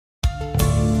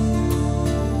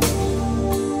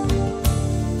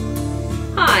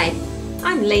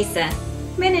I'm Lisa,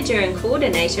 Manager and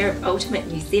Coordinator of Ultimate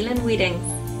New Zealand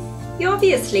Weddings. You're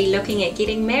obviously looking at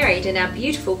getting married in our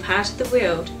beautiful part of the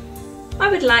world. I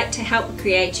would like to help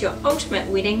create your ultimate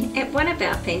wedding at one of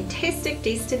our fantastic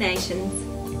destinations.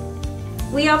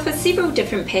 We offer several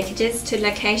different packages to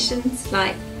locations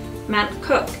like Mount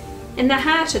Cook, in the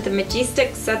heart of the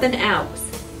majestic Southern Alps.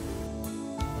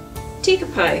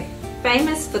 Tekapo,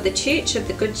 famous for the Church of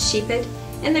the Good Shepherd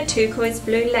and the turquoise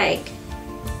blue lake.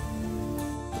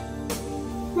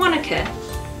 Wanaka,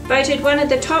 voted one of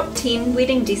the top 10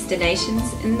 wedding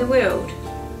destinations in the world.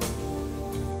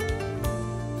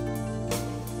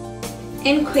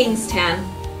 And Queenstown,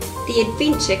 the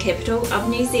adventure capital of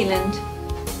New Zealand.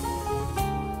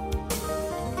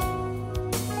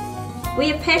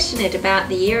 We are passionate about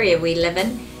the area we live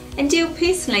in and deal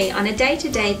personally on a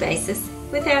day-to-day basis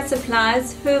with our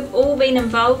suppliers who have all been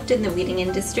involved in the wedding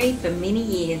industry for many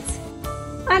years.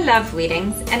 I love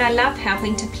weddings and I love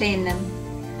helping to plan them.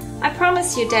 I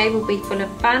promise your day will be full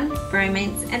of fun,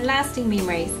 romance and lasting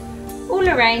memories, all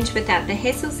arranged without the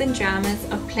hassles and dramas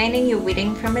of planning your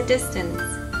wedding from a distance.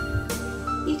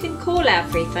 You can call our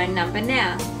free phone number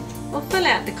now or fill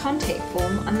out the contact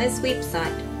form on this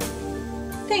website.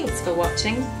 Thanks for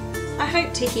watching. I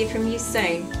hope to hear from you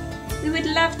soon. We would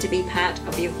love to be part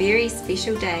of your very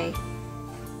special day.